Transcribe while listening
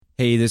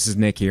Hey, this is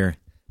Nick here.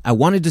 I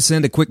wanted to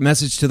send a quick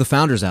message to the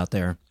founders out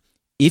there.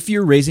 If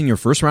you're raising your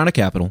first round of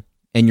capital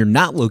and you're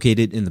not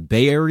located in the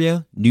Bay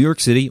Area, New York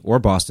City, or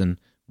Boston,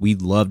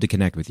 we'd love to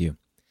connect with you.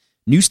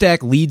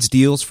 NewStack leads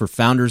deals for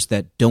founders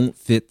that don't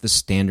fit the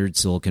standard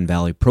Silicon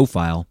Valley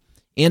profile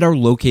and are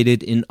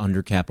located in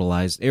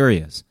undercapitalized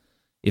areas.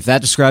 If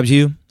that describes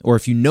you, or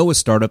if you know a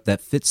startup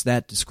that fits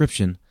that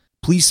description,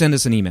 please send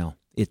us an email.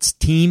 It's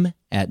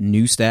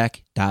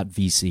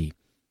team@newstack.vc.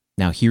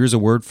 Now here's a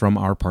word from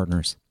our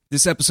partners.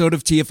 This episode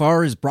of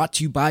TFR is brought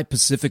to you by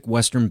Pacific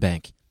Western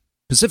Bank.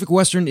 Pacific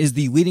Western is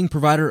the leading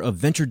provider of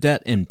venture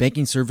debt and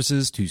banking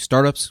services to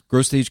startups,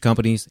 growth stage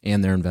companies,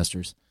 and their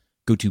investors.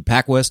 Go to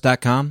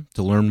pacwest.com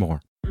to learn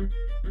more.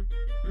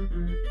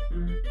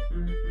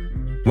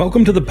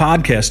 Welcome to the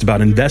podcast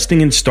about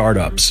investing in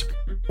startups,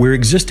 where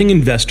existing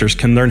investors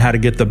can learn how to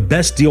get the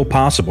best deal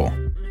possible,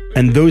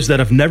 and those that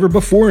have never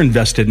before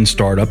invested in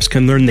startups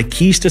can learn the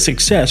keys to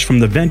success from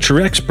the venture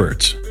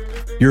experts.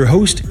 Your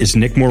host is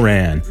Nick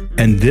Moran,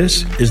 and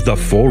this is The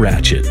Full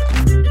Ratchet.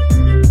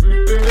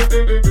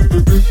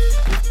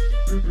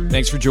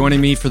 Thanks for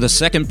joining me for the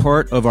second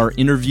part of our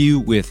interview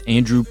with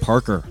Andrew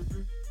Parker.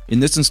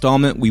 In this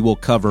installment, we will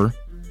cover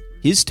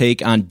his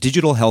take on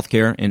digital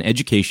healthcare and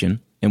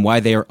education and why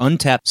they are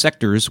untapped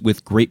sectors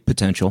with great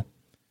potential,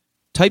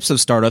 types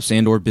of startups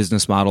and/or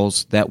business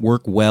models that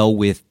work well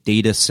with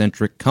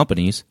data-centric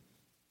companies,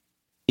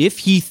 if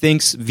he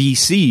thinks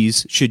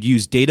VCs should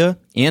use data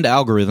and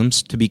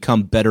algorithms to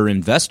become better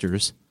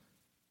investors,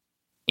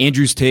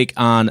 Andrew's take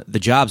on the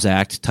Jobs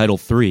Act, Title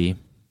III,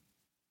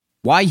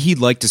 why he'd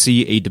like to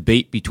see a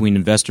debate between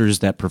investors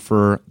that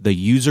prefer the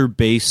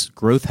user-based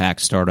growth hack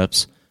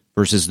startups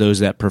versus those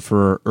that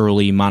prefer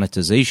early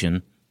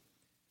monetization,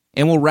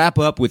 and we'll wrap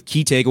up with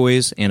key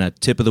takeaways and a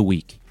tip of the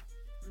week.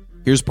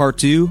 Here's part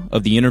 2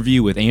 of the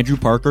interview with Andrew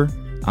Parker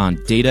on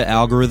data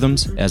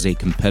algorithms as a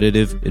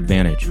competitive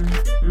advantage.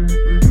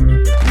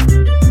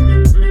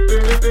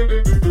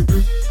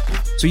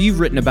 So you've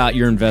written about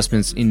your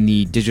investments in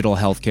the digital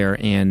healthcare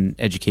and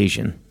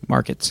education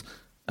markets.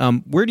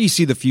 Where do you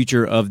see the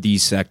future of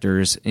these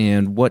sectors,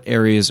 and what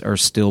areas are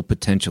still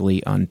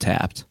potentially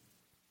untapped?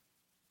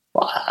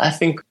 Well, I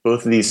think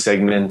both of these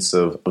segments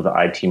of the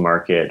IT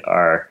market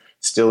are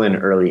still in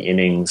early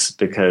innings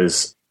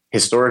because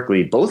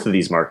historically, both of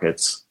these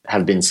markets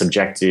have been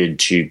subjected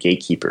to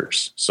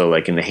gatekeepers. So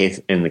like in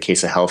the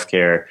case of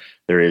healthcare,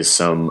 there is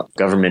some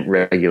government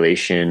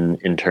regulation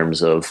in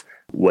terms of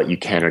what you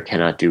can or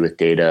cannot do with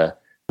data.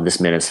 This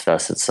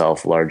manifests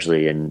itself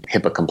largely in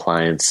HIPAA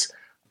compliance.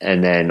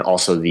 And then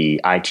also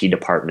the IT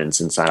departments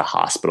inside a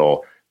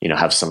hospital,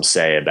 have some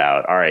say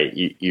about, all right,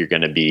 you're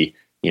going to be,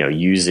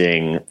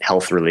 using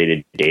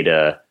health-related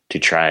data to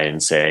try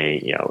and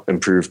say,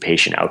 improve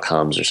patient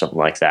outcomes or something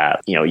like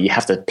that. You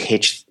have to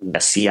pitch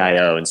a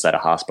CIO inside a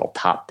hospital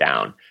top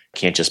down. It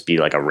can't just be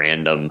like a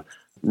random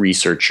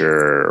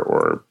researcher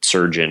or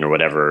surgeon or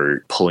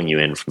whatever pulling you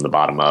in from the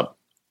bottom up.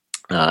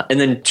 And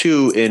then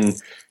 2,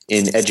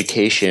 in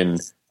education,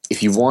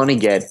 if you want to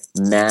get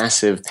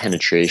massive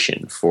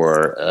penetration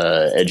for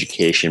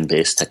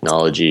education-based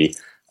technology,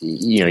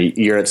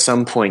 you're at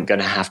some point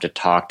going to have to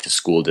talk to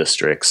school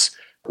districts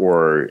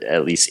or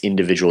at least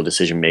individual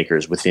decision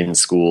makers within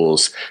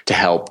schools to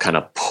help kind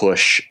of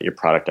push your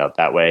product out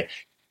that way.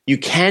 You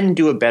can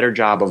do a better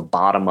job of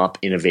bottom-up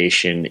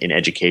innovation in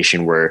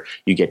education where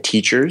you get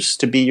teachers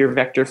to be your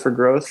vector for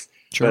growth.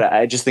 Sure. But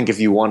I just think if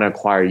you want to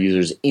acquire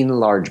users in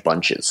large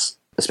bunches,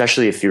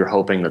 especially if you're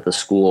hoping that the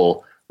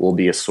school will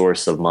be a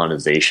source of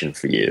monetization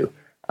for you,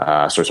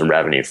 source of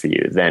revenue for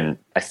you, then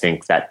I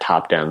think that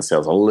top-down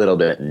sale is a little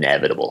bit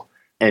inevitable.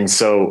 And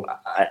so,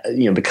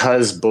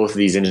 because both of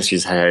these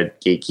industries had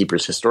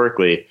gatekeepers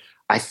historically,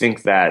 I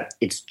think that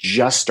it's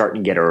just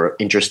starting to get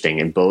interesting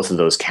in both of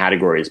those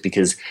categories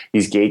because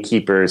these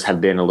gatekeepers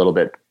have been a little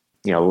bit,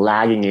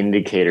 lagging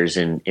indicators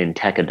in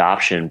tech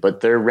adoption,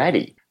 but they're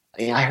ready.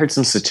 I heard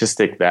some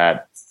statistic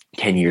that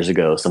 10 years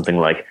ago, something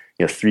like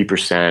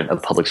 3%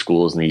 of public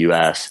schools in the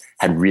U.S.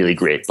 had really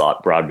great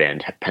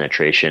broadband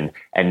penetration,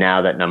 and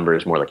now that number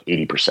is more like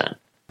 80%.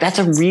 That's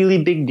a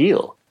really big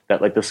deal.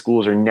 That like the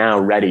schools are now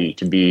ready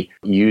to be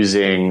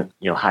using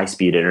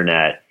high-speed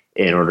internet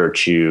in order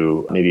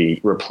to maybe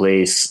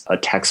replace a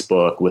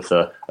textbook with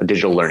a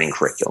digital learning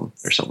curriculum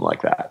or something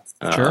like that.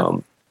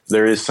 Sure.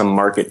 There is some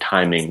market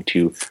timing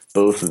to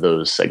both of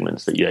those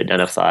segments that you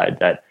identified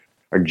that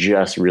are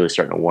just really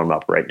starting to warm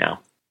up right now.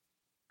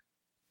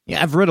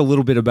 Yeah, I've read a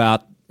little bit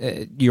about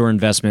your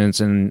investments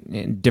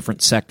and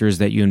different sectors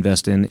that you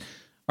invest in.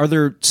 Are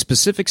there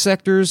specific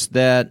sectors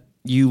that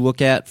you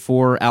look at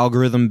for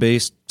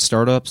algorithm-based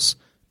startups,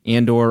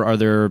 and/or are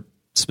there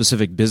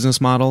specific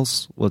business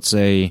models, let's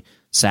say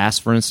SaaS,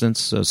 for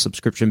instance, so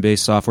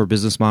subscription-based software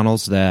business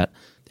models that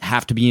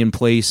have to be in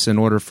place in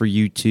order for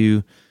you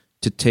to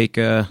take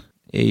a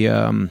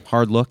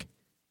hard look?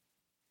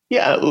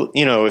 Yeah,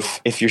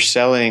 if you're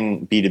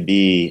selling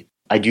B2B,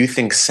 I do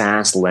think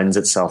SaaS lends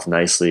itself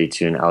nicely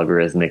to an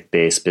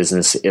algorithmic-based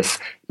business if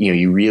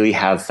you really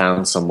have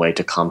found some way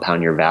to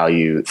compound your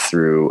value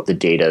through the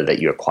data that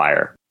you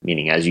acquire.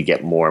 meaning as you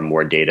get more and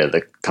more data,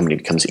 the company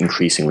becomes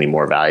increasingly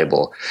more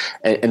valuable.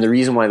 And the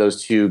reason why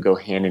those two go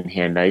hand in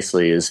hand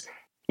nicely is,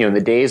 in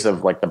the days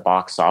of like the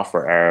box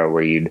software era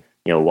where you'd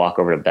walk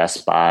over to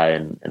Best Buy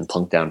and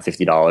plunk down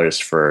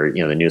 $50 for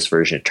the newest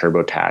version of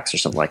TurboTax or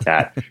something like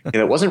that.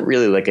 It wasn't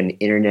really like an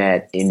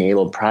internet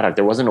enabled product.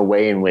 There wasn't a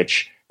way in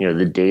which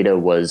the data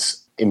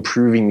was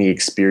improving the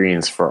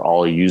experience for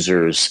all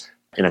users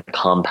in a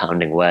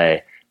compounding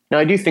way. Now,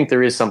 I do think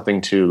there is something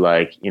to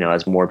like,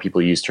 as more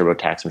people use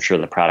TurboTax, I'm sure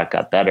the product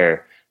got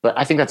better. But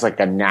I think that's like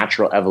a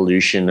natural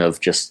evolution of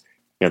just,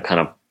 kind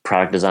of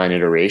product design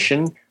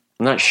iteration.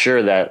 I'm not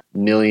sure that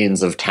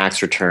millions of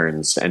tax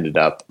returns ended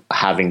up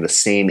having the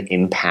same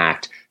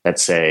impact that,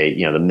 say,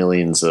 the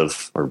millions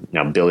of, or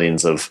now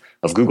billions of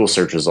Google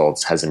search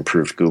results has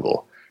improved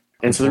Google.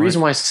 And so the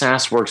reason why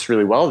SaaS works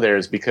really well there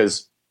is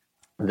because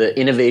the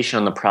innovation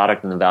on the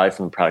product and the value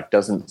from the product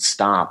doesn't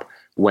stop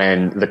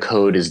when the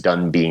code is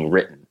done being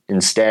written.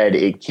 Instead,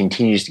 it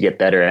continues to get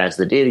better as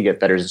the data get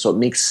better. So it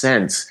makes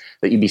sense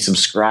that you'd be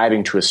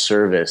subscribing to a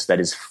service that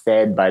is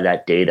fed by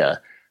that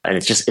data. And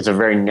it's a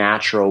very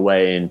natural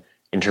way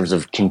in terms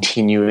of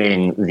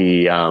continuing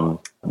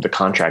the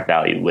contract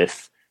value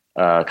with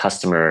a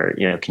customer,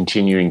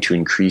 continuing to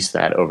increase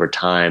that over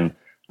time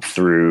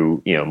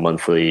through,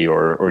 monthly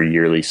or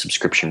yearly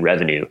subscription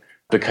revenue,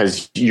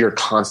 because you're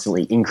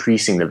constantly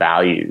increasing the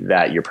value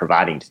that you're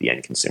providing to the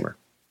end consumer.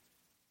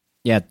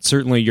 Yeah,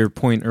 certainly your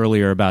point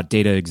earlier about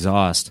data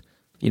exhaust.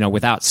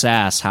 Without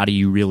SaaS, how do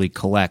you really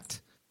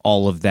collect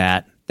all of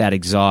that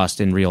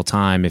exhaust in real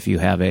time if you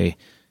have a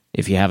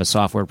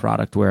software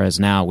product? Whereas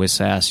now with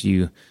SaaS,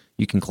 you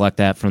can collect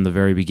that from the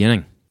very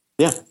beginning.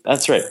 Yeah,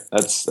 that's right.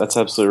 That's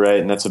absolutely right,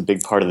 and that's a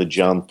big part of the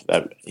jump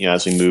that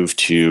as we move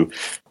to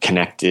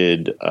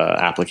connected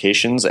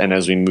applications, and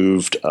as we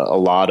moved a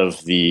lot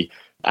of the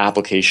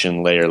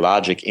application layer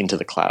logic into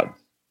the cloud.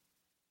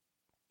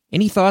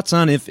 Any thoughts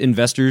on if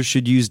investors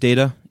should use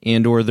data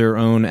and or their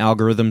own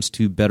algorithms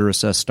to better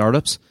assess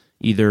startups,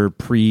 either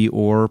pre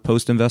or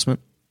post investment?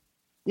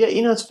 Yeah,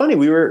 it's funny.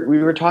 We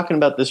were talking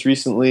about this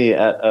recently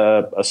at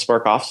a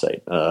Spark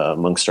offsite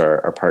amongst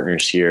our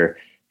partners here,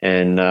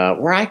 and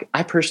where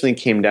I personally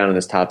came down on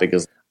this topic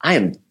is I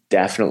am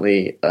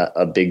definitely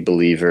a big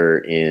believer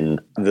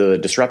in the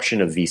disruption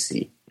of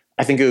VC.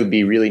 I think it would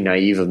be really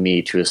naive of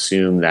me to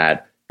assume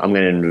that I'm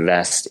going to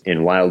invest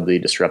in wildly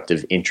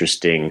disruptive,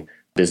 interesting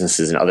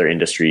businesses in other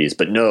industries,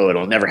 but no,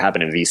 it'll never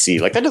happen in VC.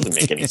 Like, that doesn't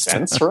make any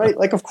sense, right?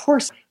 Like, of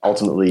course,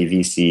 ultimately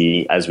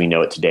VC, as we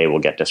know it today, will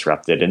get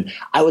disrupted. And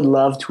I would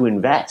love to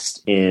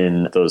invest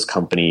in those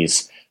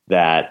companies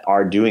that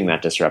are doing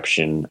that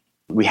disruption.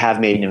 We have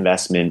made an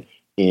investment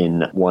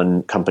in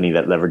one company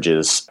that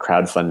leverages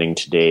crowdfunding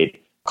to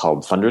date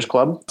called Funders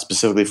Club,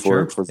 specifically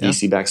for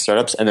VC-backed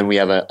startups. And then we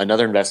have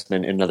another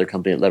investment in another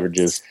company that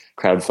leverages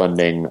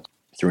crowdfunding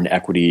through an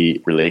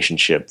equity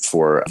relationship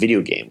for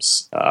video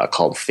games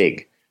called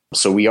Fig.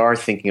 So we are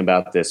thinking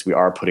about this. We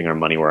are putting our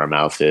money where our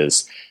mouth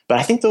is. But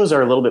I think those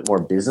are a little bit more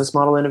business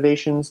model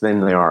innovations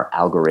than they are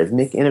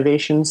algorithmic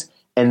innovations.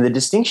 And the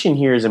distinction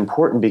here is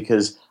important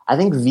because I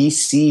think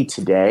VC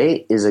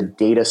today is a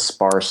data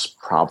sparse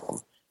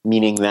problem,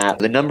 meaning that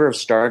the number of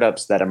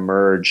startups that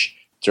emerge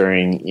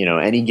during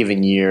any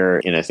given year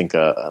in, I think,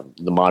 the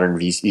modern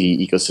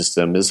VC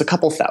ecosystem is a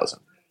couple thousand.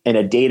 And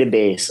a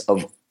database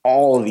of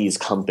all of these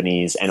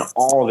companies and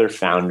all of their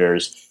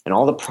founders and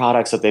all the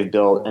products that they've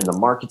built and the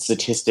market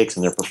statistics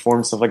and their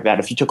performance, stuff like that.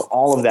 If you took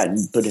all of that and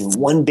put in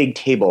one big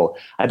table,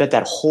 I bet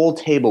that whole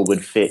table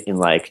would fit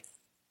in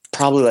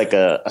probably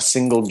a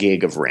single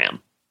gig of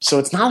RAM. So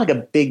it's not like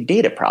a big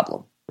data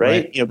problem,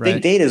 right?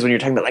 Big data is when you're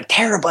talking about like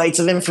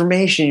terabytes of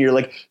information, you're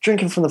like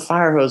drinking from the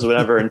fire hose or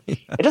whatever. And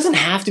it doesn't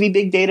have to be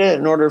big data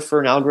in order for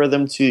an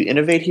algorithm to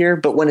innovate here.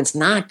 But when it's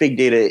not big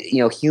data,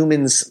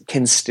 humans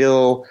can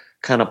still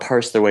kind of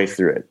parse their way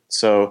through it.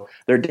 So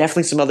there are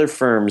definitely some other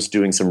firms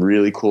doing some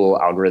really cool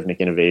algorithmic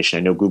innovation.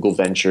 I know Google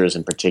Ventures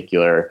in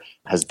particular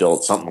has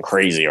built something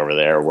crazy over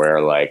there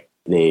where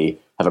they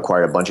have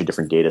acquired a bunch of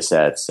different data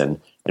sets and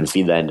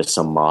feed that into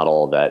some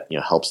model that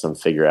helps them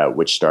figure out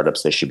which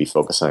startups they should be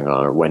focusing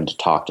on or when to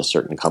talk to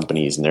certain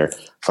companies in their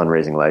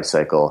fundraising life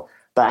cycle.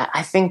 But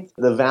I think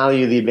the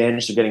value, the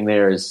advantage of getting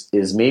there is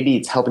maybe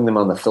it's helping them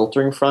on the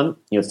filtering front.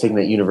 It's taking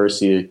that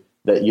universe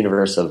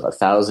of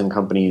 1,000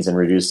 companies and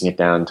reducing it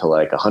down to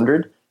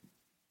 100.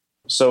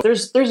 So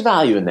there's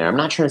value in there. I'm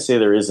not trying to say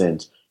there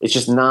isn't. It's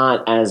just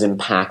not as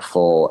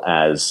impactful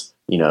as,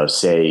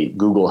 say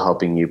Google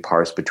helping you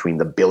parse between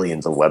the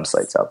billions of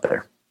websites out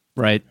there.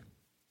 Right.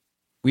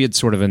 We had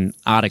sort of an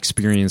odd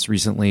experience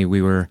recently.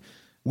 We were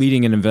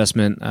leading an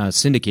investment,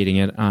 syndicating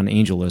it on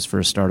AngelList for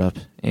a startup.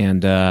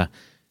 And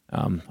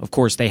of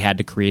course, they had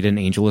to create an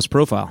AngelList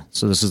profile.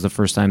 So this is the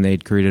first time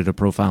they'd created a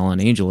profile on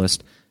AngelList.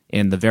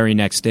 And the very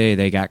next day,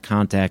 they got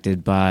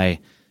contacted by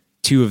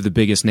two of the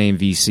biggest name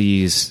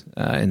VCs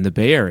in the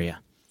Bay Area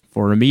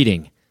for a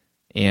meeting.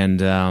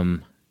 And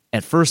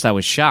at first, I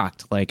was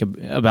shocked,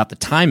 about the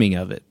timing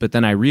of it. But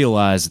then I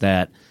realized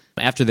that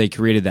after they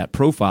created that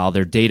profile,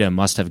 their data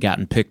must have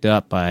gotten picked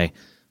up by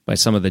by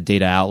some of the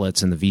data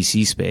outlets in the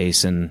VC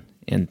space and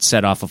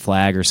set off a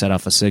flag or set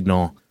off a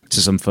signal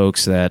to some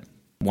folks that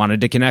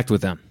wanted to connect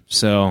with them.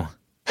 So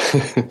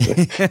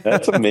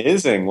that's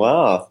amazing.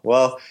 Wow.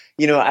 Well,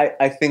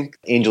 I think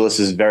AngelList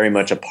is very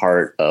much a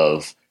part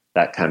of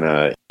that kind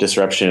of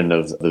disruption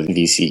of the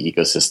VC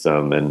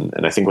ecosystem.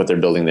 And I think what they're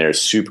building there is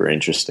super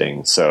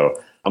interesting.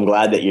 So I'm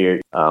glad that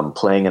you're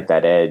playing at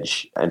that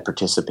edge and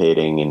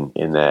participating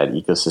in that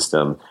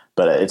ecosystem.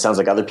 But it sounds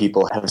like other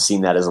people have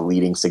seen that as a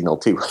leading signal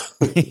too.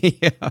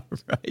 Yeah,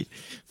 right.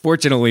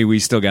 Fortunately, we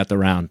still got the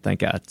round, thank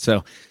God.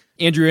 So,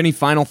 Andrew, any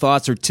final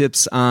thoughts or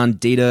tips on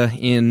data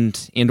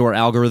and/or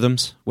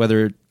algorithms,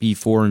 whether it be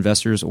for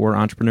investors or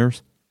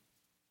entrepreneurs?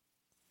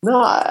 No,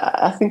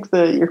 I think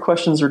that your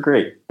questions were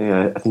great.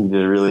 I think you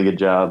did a really good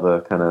job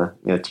of kind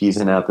of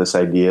teasing out this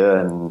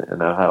idea, and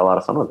I've had a lot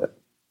of fun with it.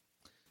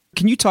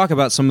 Can you talk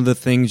about some of the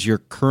things you're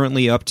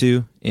currently up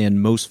to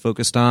and most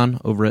focused on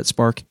over at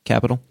Spark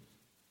Capital?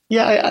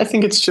 Yeah, I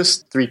think it's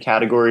just 3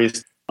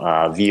 categories: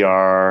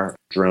 VR,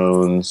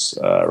 drones,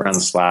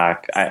 around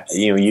Slack.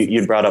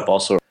 You brought up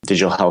also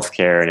digital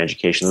healthcare and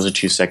education. Those are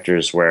 2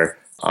 sectors where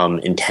I'm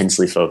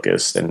intensely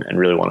focused and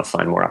really want to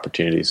find more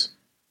opportunities.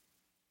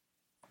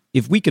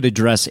 If we could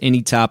address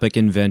any topic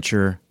in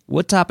venture,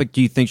 what topic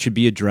do you think should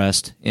be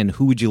addressed, and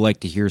who would you like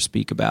to hear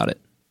speak about it?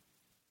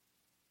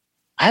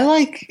 I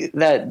like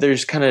that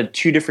there's kind of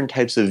 2 different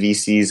types of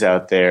VCs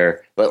out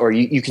there, or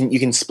you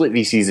can split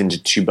VCs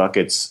into 2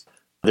 buckets.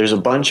 There's a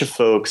bunch of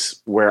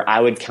folks where I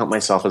would count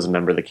myself as a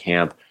member of the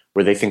camp,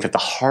 where they think that the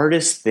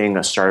hardest thing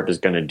a startup is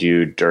going to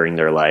do during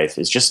their life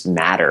is just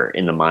matter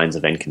in the minds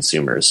of end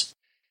consumers.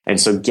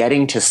 And so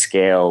getting to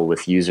scale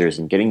with users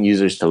and getting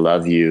users to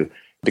love you,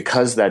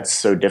 because that's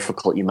so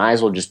difficult, you might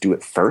as well just do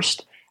it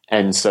first.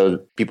 And so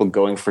people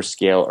going for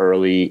scale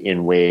early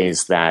in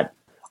ways that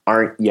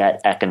aren't yet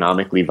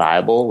economically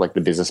viable, like the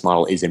business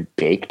model isn't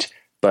baked,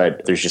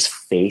 but there's just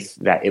faith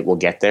that it will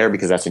get there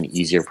because that's an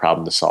easier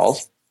problem to solve.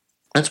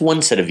 That's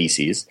one set of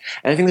VCs.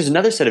 And I think there's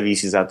another set of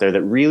VCs out there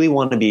that really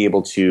want to be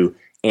able to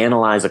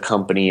analyze a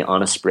company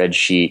on a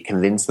spreadsheet,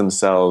 convince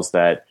themselves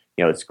that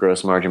it's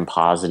gross margin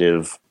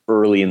positive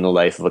early in the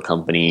life of a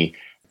company,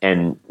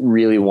 and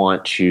really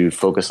want to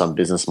focus on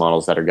business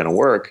models that are going to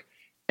work.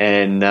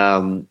 And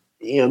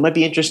it might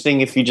be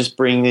interesting if you just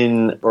bring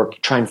in or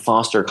try and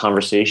foster a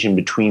conversation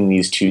between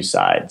these 2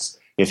 sides.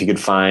 If you could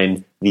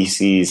find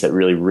VCs that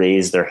really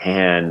raise their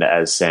hand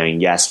as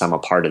saying, yes, I'm a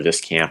part of this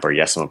camp, or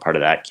yes, I'm a part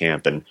of that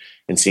camp, and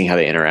seeing how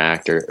they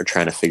interact, or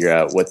trying to figure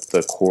out what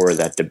the core of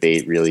that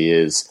debate really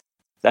is.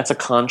 That's a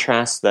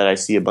contrast that I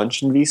see a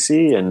bunch in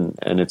VC,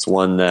 and it's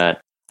one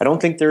that I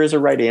don't think there is a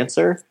right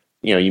answer.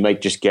 You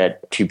might just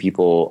get 2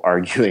 people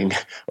arguing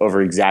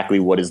over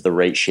exactly what is the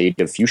right shade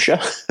of fuchsia.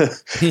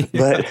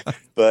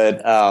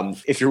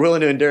 But if you're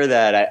willing to endure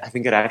that, I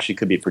think it actually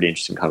could be a pretty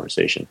interesting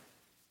conversation.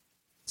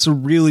 It's a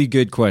really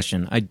good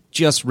question. I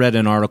just read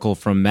an article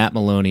from Matt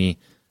Maloney,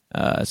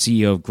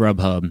 CEO of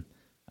Grubhub,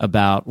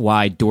 about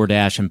why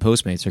DoorDash and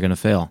Postmates are going to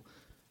fail.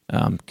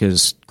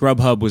 Because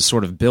Grubhub was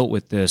sort of built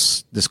with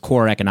this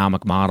core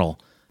economic model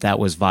that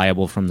was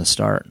viable from the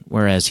start,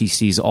 whereas he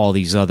sees all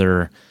these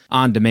other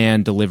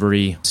on-demand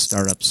delivery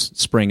startups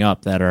spring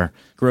up that are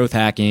growth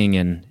hacking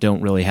and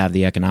don't really have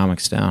the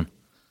economics down.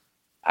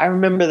 I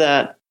remember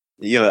that.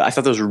 I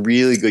thought that was a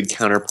really good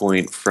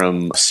counterpoint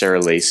from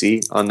Sarah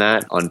Lacey on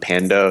that, on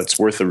Pando. It's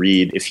worth a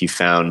read if you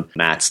found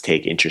Matt's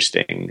take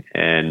interesting.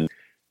 And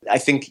I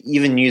think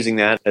even using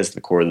that as the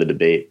core of the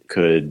debate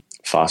could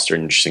foster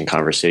an interesting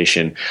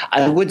conversation.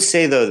 I would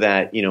say, though,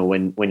 that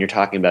when you're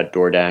talking about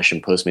DoorDash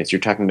and Postmates,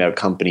 you're talking about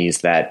companies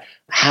that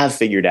have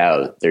figured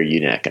out their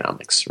unit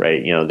economics,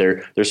 right?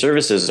 Their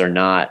services are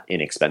not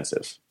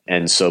inexpensive,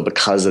 and so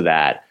because of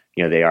that,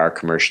 they are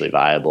commercially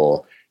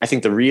viable. I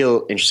think the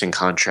real interesting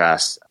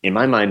contrast in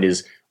my mind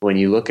is when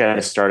you look at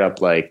a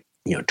startup like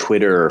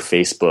Twitter or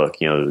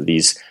Facebook,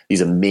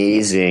 these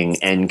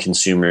amazing end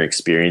consumer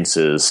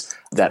experiences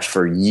that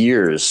for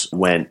years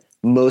went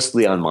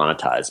mostly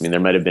unmonetized. I mean, there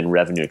might have been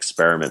revenue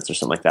experiments or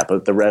something like that,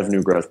 but the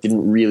revenue growth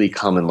didn't really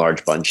come in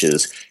large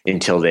bunches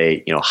until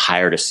they,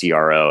 hired a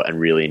CRO and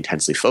really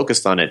intensely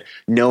focused on it,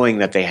 knowing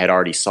that they had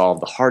already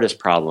solved the hardest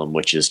problem,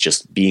 which is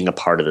just being a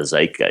part of the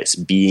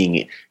zeitgeist,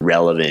 being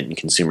relevant in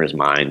consumers'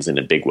 minds in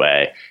a big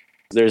way.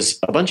 There's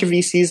a bunch of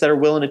VCs that are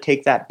willing to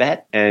take that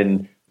bet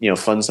and,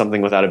 fund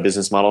something without a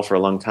business model for a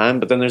long time.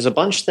 But then there's a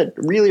bunch that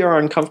really are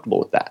uncomfortable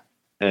with that.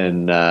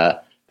 And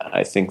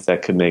I think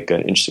that could make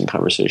an interesting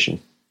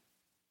conversation.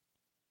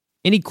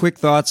 Any quick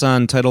thoughts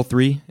on Title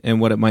III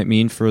and what it might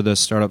mean for the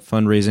startup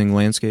fundraising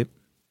landscape?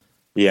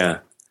 Yeah.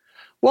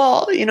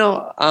 Well,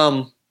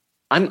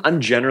 I'm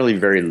generally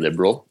very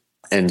liberal.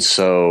 And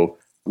so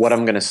what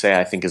I'm going to say,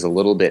 I think, is a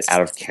little bit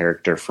out of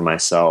character for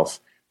myself.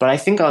 But I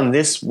think on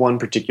this one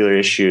particular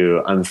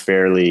issue, I'm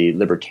fairly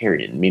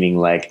libertarian, meaning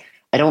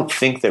I don't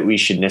think that we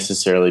should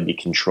necessarily be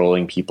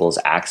controlling people's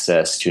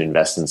access to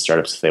invest in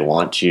startups if they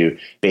want to,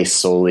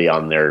 based solely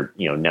on their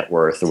net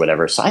worth or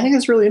whatever. So I think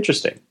it's really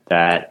interesting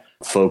that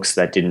folks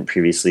that didn't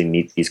previously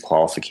meet these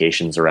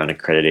qualifications around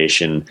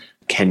accreditation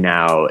can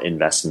now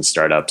invest in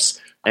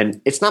startups.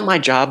 And it's not my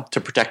job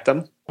to protect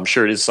them. I'm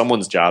sure it is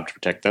someone's job to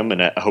protect them,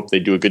 and I hope they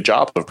do a good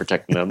job of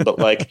protecting them.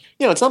 But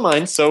it's not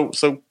mine. So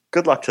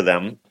good luck to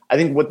them. I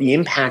think what the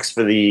impacts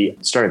for the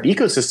startup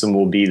ecosystem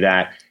will be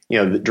that,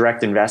 the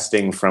direct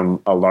investing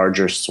from a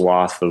larger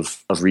swath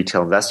of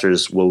retail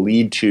investors will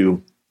lead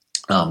to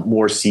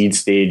more seed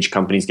stage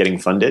companies getting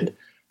funded.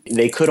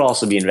 They could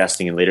also be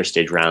investing in later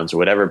stage rounds or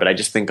whatever, but I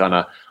just think on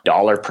a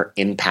dollar per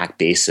impact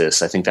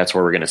basis, I think that's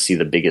where we're going to see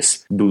the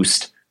biggest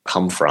boost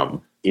come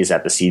from, is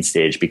at the seed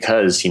stage,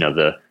 because,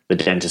 the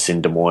dentist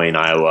in Des Moines,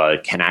 Iowa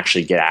can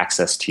actually get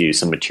access to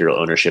some material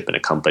ownership in a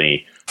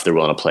company if they're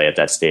willing to play at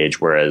that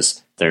stage,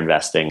 whereas they're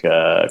investing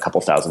a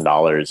couple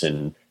 $1,000s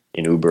in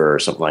Uber or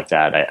something like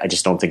that. I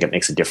just don't think it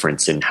makes a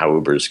difference in how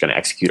Uber is going to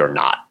execute or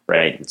not,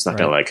 right? It's not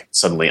going to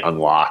suddenly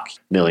unlock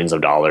millions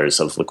of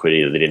dollars of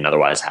liquidity that they didn't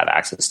otherwise have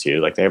access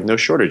to. They have no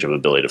shortage of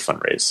ability to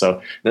fundraise.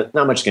 So not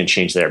much is going to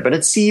change there. But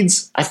at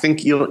seeds, I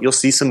think you'll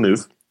see some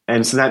move.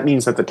 And so that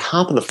means that the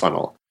top of the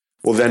funnel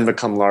will then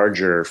become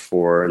larger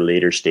for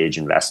later stage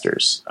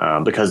investors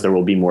because there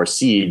will be more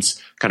seeds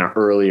kind of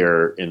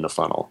earlier in the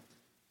funnel.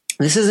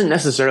 This isn't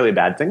necessarily a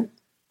bad thing.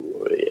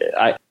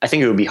 I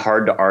think it would be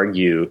hard to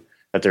argue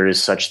that there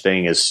is such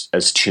thing as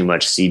too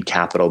much seed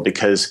capital,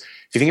 because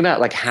if you think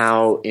about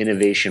how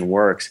innovation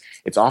works,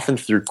 it's often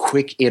through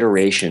quick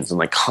iterations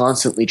and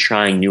constantly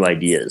trying new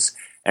ideas.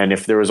 And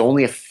if there was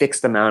only a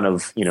fixed amount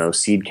of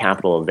seed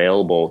capital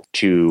available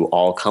to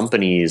all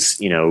companies,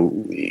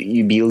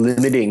 you'd be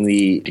limiting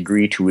the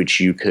degree to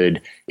which you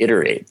could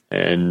iterate.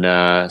 And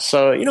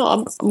so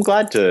I'm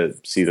glad to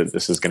see that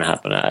this is going to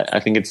happen. I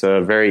think it's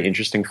a very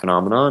interesting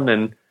phenomenon,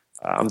 and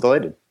I'm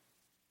delighted.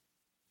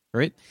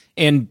 Great.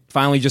 And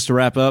finally, just to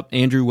wrap up,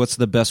 Andrew, what's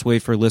the best way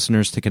for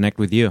listeners to connect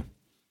with you?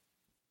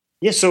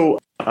 Yeah, so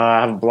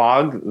I have a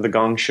blog,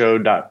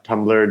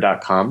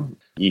 thegongshow.tumblr.com.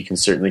 You can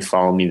certainly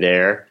follow me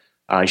there.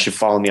 You should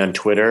follow me on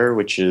Twitter,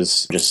 which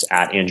is just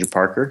at Andrew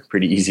Parker,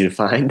 pretty easy to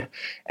find.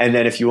 And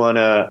then if you want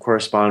to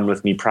correspond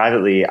with me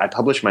privately, I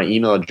publish my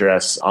email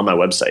address on my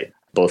website,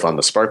 both on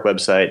the Spark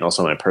website and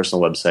also my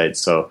personal website.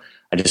 So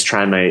I just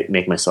try and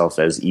make myself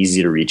as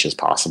easy to reach as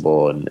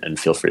possible, and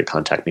feel free to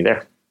contact me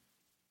there.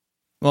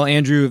 Well,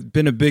 Andrew, I've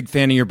been a big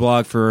fan of your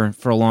blog for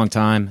a long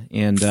time,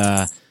 and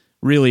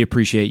really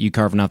appreciate you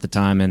carving out the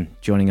time and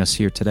joining us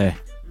here today.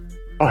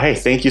 Oh, hey,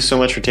 thank you so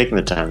much for taking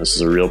the time. This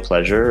is a real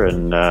pleasure,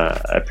 and I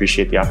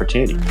appreciate the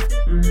opportunity.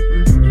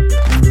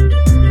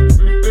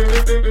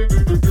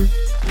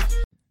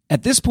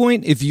 At this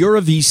point, if you're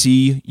a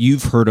VC,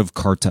 you've heard of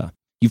Carta.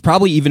 You've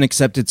probably even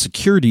accepted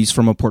securities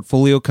from a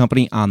portfolio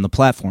company on the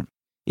platform.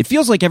 It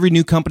feels like every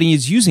new company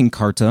is using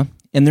Carta,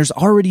 and there's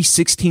already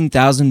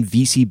 16,000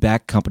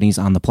 VC-backed companies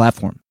on the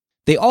platform.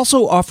 They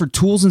also offer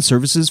tools and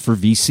services for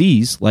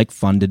VCs like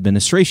fund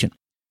administration.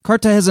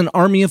 Carta has an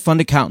army of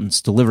fund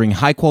accountants delivering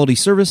high-quality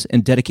service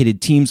and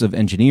dedicated teams of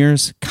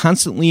engineers,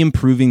 constantly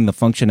improving the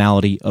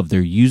functionality of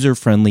their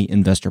user-friendly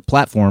investor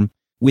platform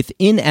with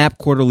in-app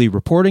quarterly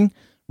reporting,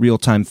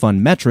 real-time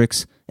fund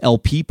metrics,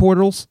 LP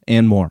portals,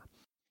 and more.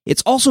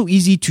 It's also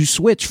easy to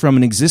switch from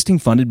an existing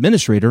fund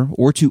administrator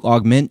or to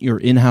augment your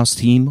in-house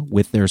team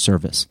with their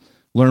service.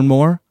 Learn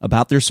more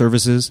about their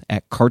services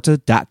at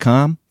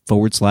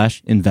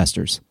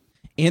carta.com/investors.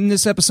 And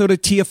this episode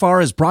of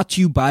TFR is brought to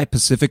you by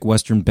Pacific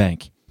Western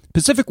Bank.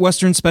 Pacific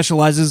Western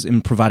specializes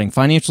in providing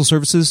financial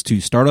services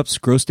to startups,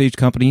 growth stage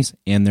companies,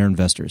 and their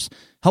investors,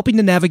 helping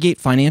to navigate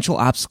financial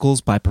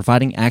obstacles by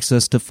providing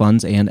access to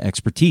funds and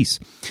expertise.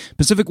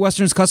 Pacific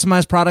Western's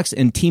customized products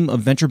and team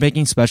of venture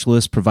banking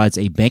specialists provides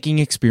a banking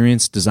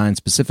experience designed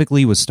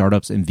specifically with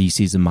startups and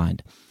VCs in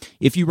mind.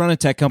 If you run a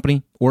tech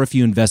company or if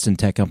you invest in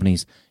tech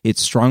companies,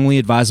 it's strongly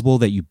advisable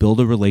that you build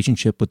a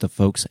relationship with the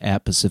folks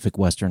at Pacific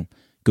Western.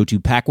 Go to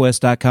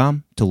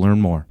pacwest.com to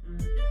learn more.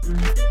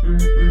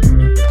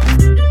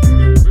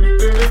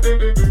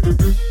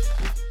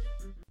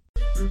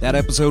 That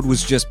episode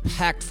was just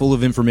packed full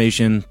of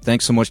information.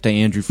 Thanks so much to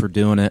Andrew for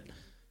doing it.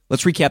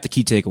 Let's recap the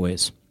key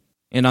takeaways.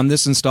 And on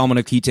this installment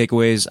of Key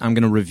Takeaways, I'm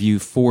going to review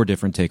 4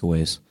 different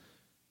takeaways.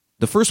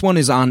 The first one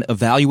is on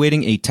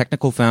evaluating a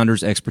technical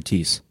founder's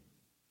expertise.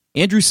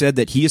 Andrew said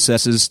that he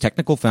assesses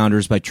technical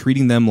founders by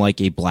treating them like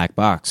a black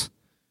box.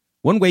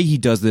 One way he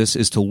does this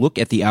is to look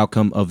at the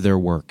outcome of their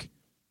work.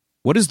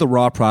 What is the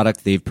raw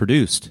product they've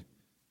produced?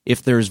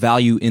 If there's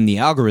value in the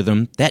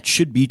algorithm, that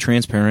should be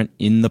transparent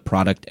in the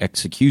product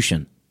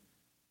execution.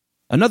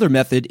 Another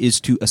method is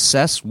to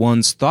assess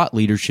one's thought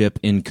leadership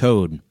in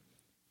code.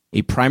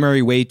 A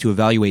primary way to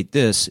evaluate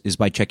this is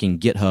by checking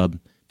GitHub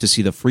to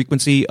see the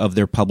frequency of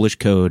their published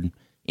code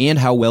and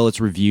how well it's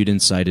reviewed and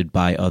cited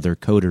by other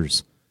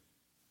coders.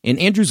 And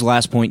Andrew's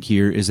last point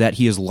here is that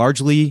he is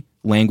largely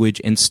language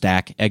and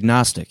stack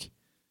agnostic.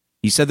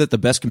 He said that the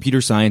best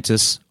computer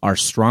scientists are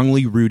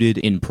strongly rooted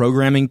in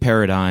programming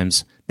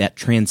paradigms that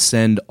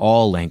transcend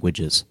all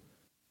languages.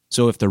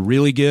 So if they're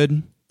really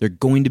good, they're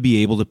going to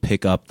be able to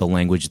pick up the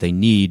language they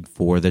need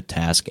for the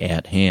task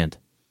at hand.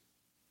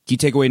 Key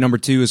takeaway number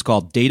 2 is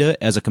called Data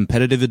as a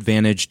Competitive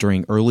Advantage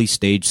During Early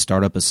Stage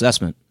Startup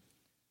Assessment.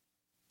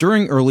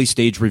 During early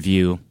stage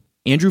review,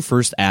 Andrew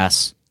first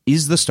asks,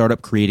 Is the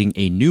startup creating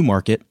a new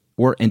market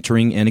or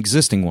entering an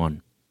existing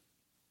one?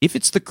 If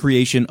it's the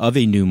creation of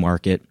a new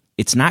market,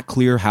 it's not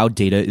clear how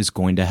data is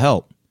going to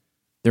help.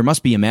 There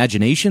must be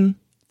imagination,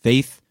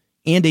 faith,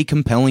 and a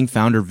compelling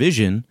founder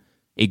vision,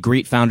 a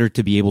great founder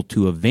to be able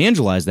to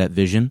evangelize that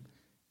vision,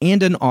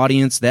 and an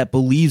audience that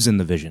believes in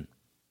the vision.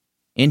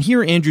 And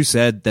here Andrew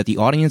said that the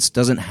audience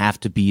doesn't have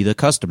to be the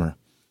customer.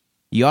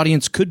 The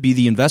audience could be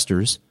the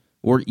investors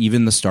or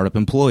even the startup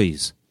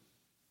employees.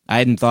 I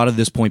hadn't thought of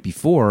this point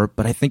before,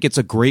 but I think it's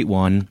a great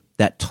one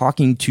that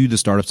talking to the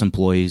startup's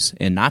employees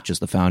and not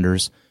just the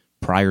founders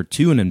prior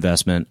to an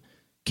investment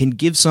can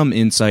give some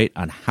insight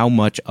on how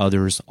much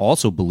others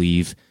also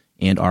believe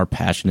and are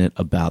passionate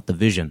about the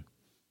vision.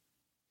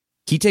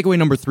 Key takeaway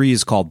number 3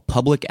 is called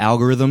public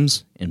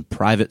algorithms and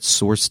private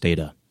source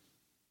data.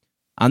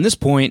 On this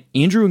point,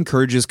 Andrew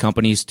encourages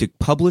companies to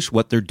publish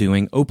what they're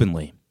doing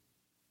openly.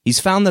 He's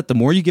found that the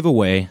more you give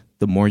away,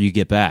 the more you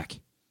get back.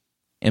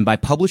 And by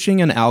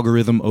publishing an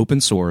algorithm open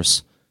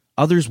source,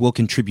 others will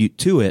contribute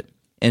to it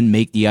and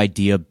make the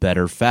idea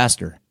better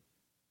faster.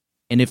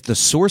 And if the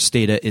source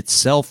data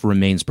itself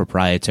remains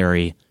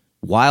proprietary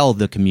while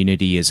the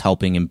community is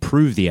helping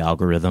improve the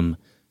algorithm,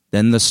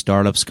 then the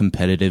startup's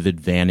competitive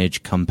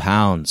advantage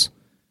compounds.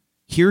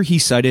 Here he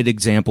cited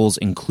examples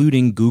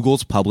including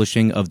Google's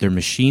publishing of their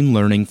machine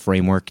learning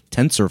framework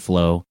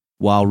TensorFlow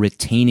while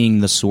retaining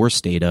the source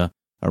data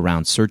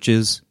around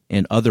searches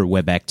and other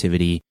web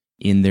activity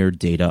in their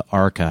data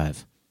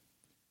archive.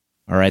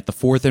 All right, the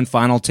fourth and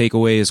final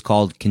takeaway is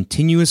called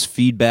continuous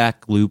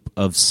feedback loop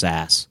of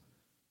SaaS.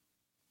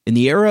 In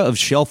the era of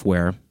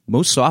shelfware,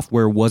 most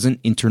software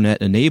wasn't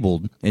internet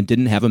enabled and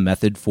didn't have a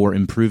method for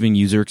improving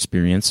user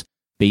experience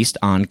based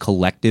on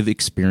collective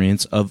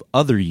experience of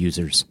other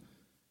users.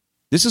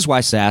 This is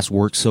why SaaS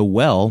works so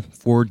well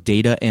for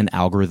data and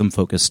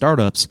algorithm-focused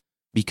startups,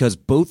 because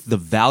both the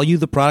value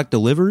the product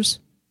delivers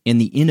and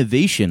the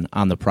innovation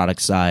on the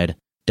product side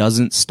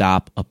doesn't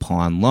stop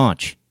upon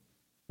launch.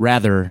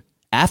 Rather,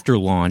 after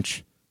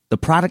launch, the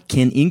product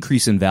can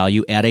increase in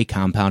value at a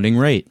compounding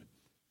rate.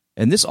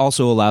 And this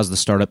also allows the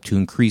startup to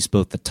increase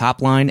both the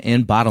top line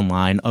and bottom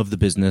line of the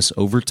business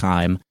over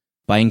time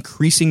by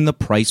increasing the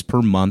price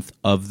per month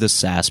of the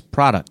SaaS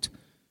product.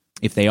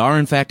 If they are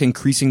in fact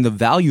increasing the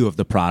value of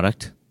the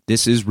product,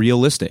 this is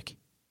realistic.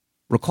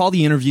 Recall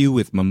the interview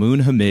with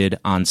Mamoon Hamid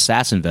on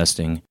SaaS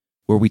investing,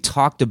 where we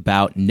talked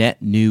about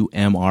net new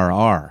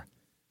MRR.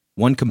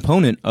 One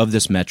component of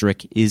this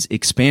metric is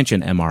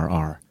expansion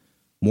MRR,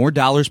 more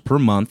dollars per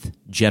month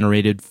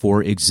generated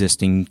for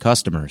existing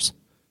customers.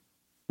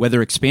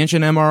 Whether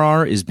expansion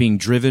MRR is being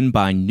driven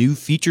by new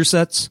feature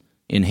sets,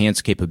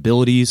 enhanced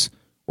capabilities,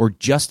 or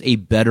just a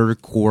better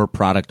core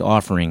product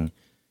offering,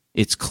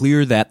 it's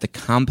clear that the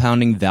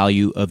compounding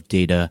value of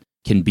data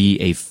can be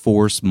a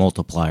force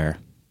multiplier.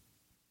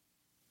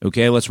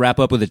 Okay, let's wrap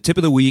up with a tip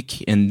of the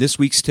week, and this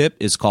week's tip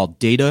is called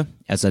Data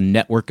as a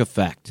Network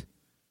Effect.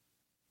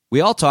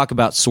 We all talk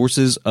about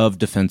sources of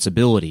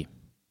defensibility.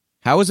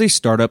 How is a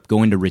startup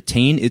going to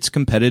retain its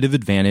competitive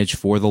advantage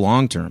for the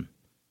long term?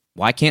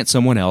 Why can't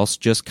someone else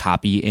just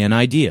copy an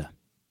idea?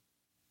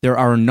 There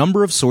are a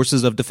number of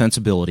sources of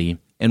defensibility,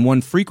 and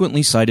one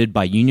frequently cited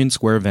by Union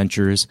Square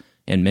Ventures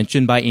and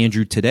mentioned by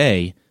Andrew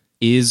today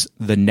is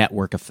the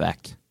network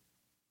effect.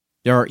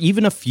 There are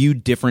even a few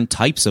different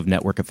types of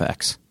network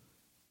effects.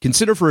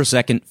 Consider for a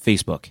second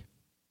Facebook.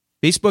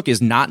 Facebook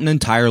is not an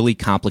entirely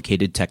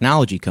complicated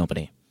technology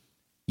company,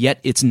 yet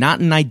it's not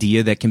an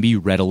idea that can be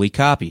readily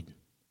copied.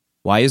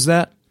 Why is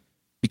that?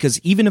 Because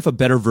even if a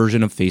better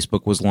version of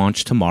Facebook was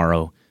launched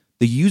tomorrow,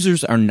 the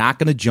users are not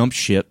going to jump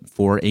ship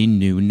for a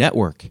new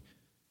network.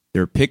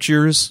 Their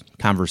pictures,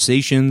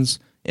 conversations,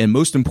 and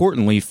most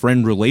importantly,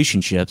 friend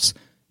relationships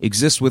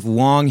exist with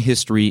long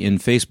history in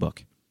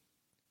Facebook.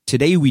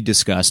 Today we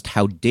discussed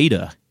how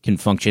data can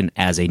function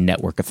as a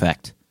network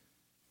effect.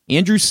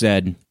 Andrew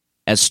said,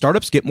 as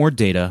startups get more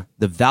data,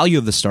 the value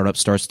of the startup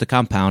starts to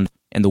compound,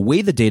 and the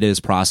way the data is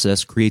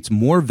processed creates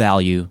more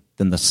value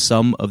than the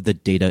sum of the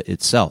data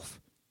itself.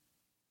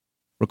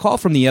 Recall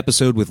from the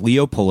episode with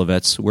Leo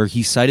Polovets where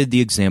he cited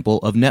the example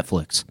of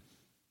Netflix.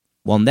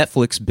 While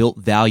Netflix built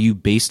value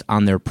based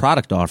on their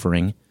product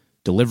offering,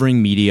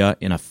 delivering media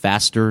in a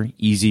faster,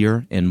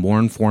 easier, and more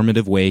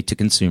informative way to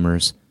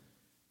consumers,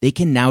 they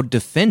can now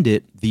defend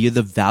it via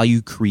the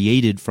value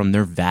created from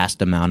their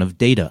vast amount of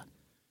data.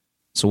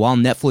 So while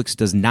Netflix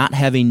does not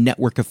have a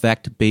network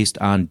effect based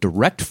on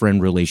direct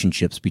friend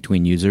relationships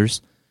between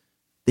users,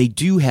 they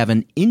do have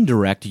an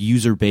indirect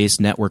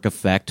user-based network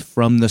effect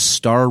from the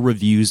star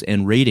reviews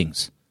and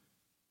ratings.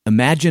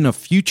 Imagine a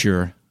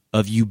future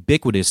of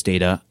ubiquitous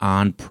data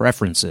on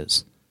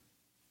preferences.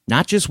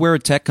 Not just where a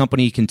tech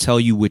company can tell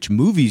you which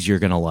movies you're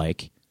going to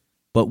like,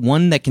 but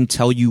one that can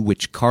tell you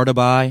which car to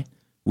buy,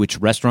 which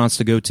restaurants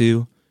to go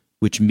to,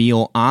 which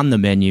meal on the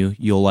menu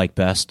you'll like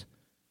best,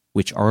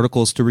 which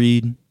articles to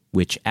read,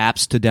 which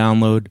apps to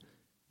download,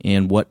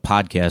 and what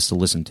podcasts to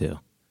listen to.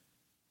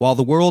 While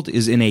the world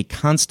is in a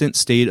constant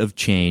state of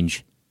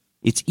change,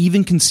 it's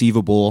even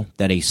conceivable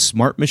that a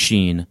smart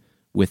machine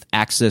with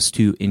access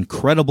to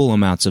incredible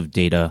amounts of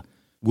data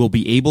will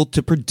be able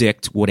to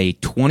predict what a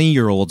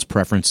 20-year-old's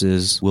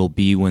preferences will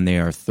be when they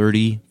are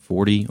 30,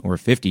 40, or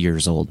 50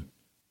 years old.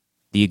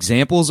 The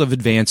examples of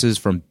advances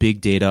from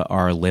big data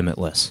are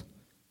limitless.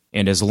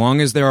 And as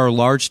long as there are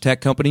large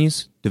tech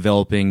companies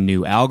developing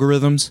new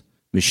algorithms,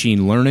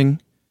 machine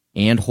learning,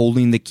 and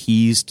holding the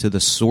keys to the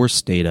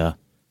source data,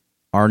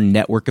 our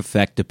network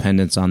effect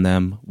dependence on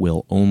them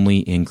will only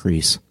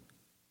increase.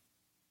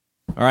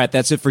 All right,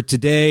 that's it for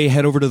today.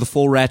 Head over to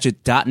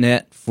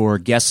thefullratchet.net for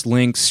guest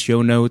links,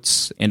 show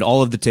notes, and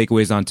all of the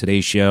takeaways on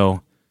today's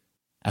show.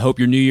 I hope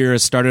your new year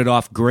has started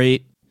off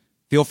great.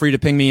 Feel free to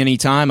ping me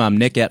anytime. I'm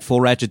Nick at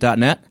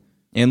fullratchet.net.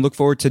 And look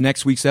forward to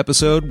next week's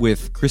episode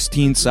with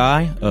Christine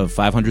Tsai of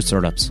 500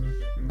 Startups.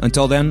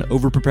 Until then,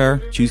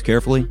 over-prepare, choose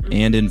carefully,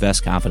 and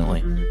invest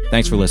confidently.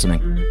 Thanks for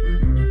listening.